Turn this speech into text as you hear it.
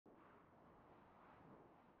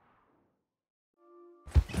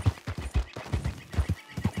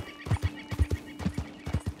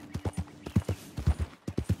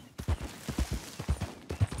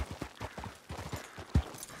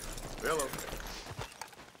Hello.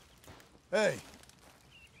 Hey.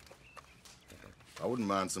 I wouldn't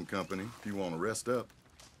mind some company if you want to rest up.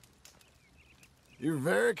 You're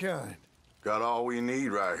very kind. Got all we need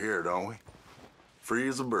right here, don't we? Free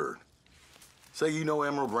as a bird. Say you know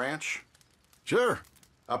Emerald Ranch? Sure.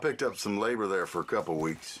 I picked up some labor there for a couple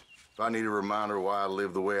weeks. If I need a reminder why I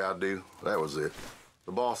live the way I do, that was it.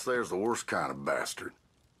 The boss there's the worst kind of bastard.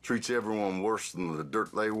 Treats everyone worse than the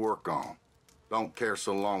dirt they work on. Don't care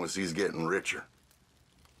so long as he's getting richer.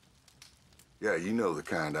 Yeah, you know the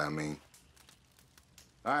kind I mean.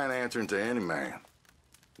 I ain't answering to any man.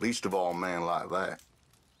 Least of all a man like that.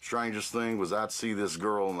 Strangest thing was I'd see this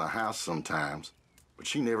girl in the house sometimes, but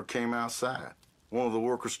she never came outside. One of the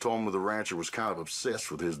workers told me the rancher was kind of obsessed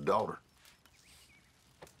with his daughter.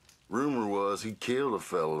 Rumor was he killed a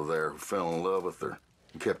fellow there who fell in love with her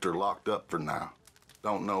and kept her locked up for now.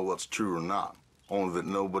 Don't know what's true or not, only that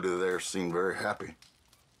nobody there seemed very happy.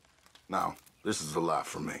 Now, this is the life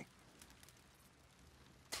for me.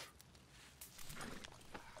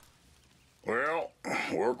 Well,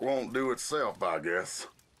 work won't do itself, I guess.